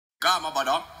God, my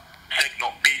brother. Seg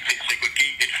not basic,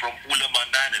 segregated from all of my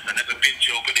niners. I never been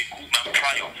jail, but they caught man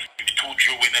prior. If told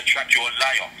you in a track, you're a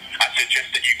liar. I suggest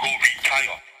that you go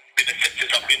retire. Been a set since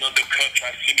I've been on the curb,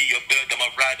 try see me a third, I'm a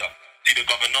rider. See the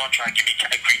governor try give me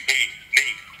category A.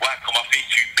 Nay, why come my face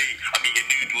too big? I'm eating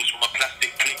noodles from a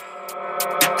plastic plate.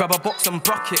 Grab a box and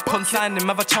bucket, consign him,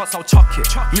 have a chance, I'll chuck it.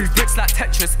 Move bricks like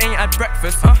Tetris, ain't had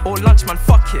breakfast or lunch, man,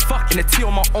 fuck it. In a tea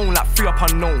on my own, like free up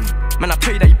unknown. Man, I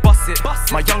pray that he bust it.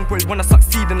 My young boy wanna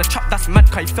succeed in the trap, that's mad,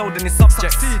 cause he failed in his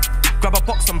subject. Grab a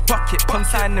box and bucket,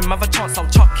 consign him, have a chance, I'll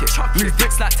chuck it. Move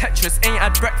bricks like Tetris, ain't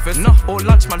had breakfast or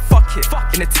lunch, man, fuck it.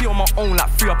 In a tea on my own, like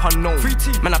free up unknown.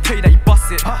 Man, I pray that he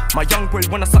bust it. My young boy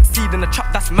wanna succeed in the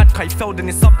trap, that's mad, cause he failed in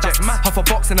his subject. Half a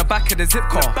box in the back of the zip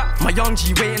car. My young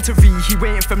G waiting to read, he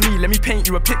waiting for me, let me paint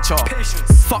you a picture.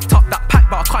 Fucked up that pack,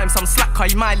 but I caught him some slack,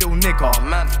 cause he my little nigga.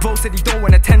 Bro said he don't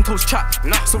want a 10 toes trap,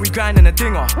 so we grinding a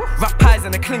dinger. Rap pies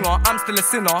and a clinger, I'm still a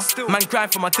sinner. Man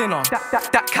grind for my dinner.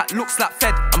 That cat looks like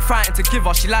fed, I'm frightened to give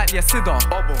her, she likely a sidder.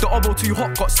 The obo too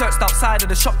hot, got searched outside of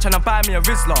the shop trying to buy me a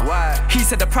Rizzler. He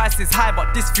said the price is high,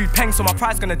 but this food peng, so my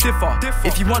price gonna differ.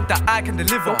 If you want that, I can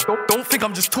deliver. Don't think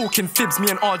I'm just talking fibs, me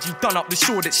and RG done up the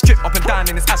shore that strip up and down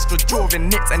in his Astro drawing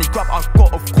knits, and he grab I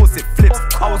got, of course it flips.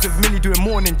 I was with Millie doing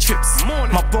morning trips.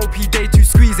 My bro P day too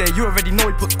squeeze it, you already know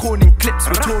he puts corn in clips.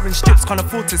 We're touring strips, can't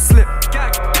afford to slip.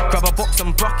 Grab a box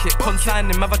and bucket, consign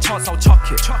him, have a chance, I'll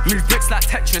chuck it. Move bricks like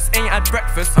Tetris, ain't had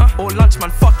breakfast or lunch,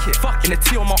 man, fuck it. In a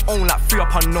tea on my own, like free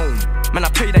up unknown. Man, I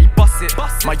pray that he bust it.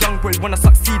 My young boy wanna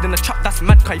succeed in the trap, that's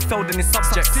mad, cause he failed in his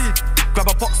subject. Grab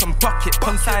a box and bucket,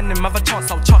 consign him, have a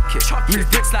chance, I'll chuck it. Move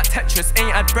bricks like Tetris,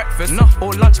 ain't had breakfast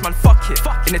or lunch, man, fuck it.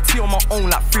 In a tea on my own,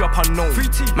 like free up unknown.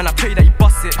 Man, I pray that he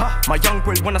bust it. My young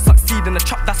boy wanna succeed in the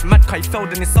trap, that's mad, cause he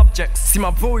failed in his subjects. See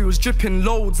my bro, he was dripping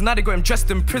loads, now they got him dressed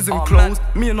in prison clothes.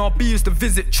 Me and RB used to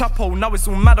visit Trapo, now it's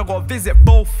all mad, I gotta visit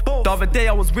both. The other day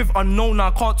I was with unknown, now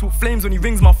I can't talk flames when he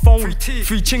rings my phone.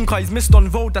 Free chinka, he's missed on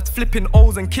road, that's flipping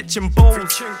O's and kitchen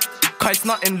bowls. Cause it's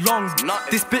nothing long.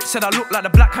 This bitch said I look like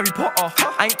the black Harry Potter.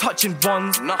 I ain't touching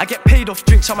ones. I get paid off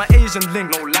drinks, show my Asian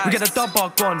link. We get a dub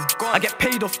bar gone. I get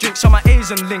paid off drinks, show my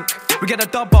Asian link. We get a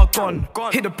dub bar gone.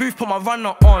 Hit the booth, put my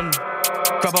runner on.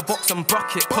 Grab a box and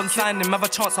bucket, consign him, have a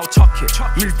chance, I'll chuck it.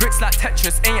 Move bricks like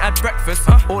Tetris, ain't had breakfast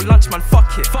or lunch, man,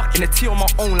 fuck it. In a tea on my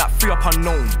own, like free up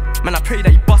unknown. Man, I pray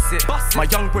that he bust it. My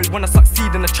young boy wanna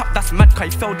succeed in the trap, that's mad,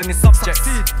 cause he failed in his subjects.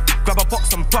 Grab a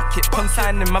box and bucket,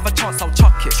 consign him, have a chance, I'll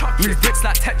chuck it. Move bricks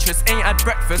like Tetris, ain't had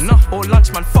breakfast or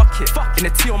lunch, man, fuck it. In a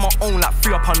tea on my own, like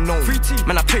free up unknown.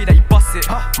 Man, I pray that he bust it.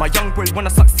 My young boy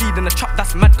wanna succeed in the trap,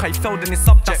 that's mad, cause he failed in his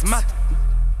subjects.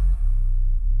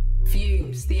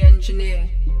 Fumes, the engineer.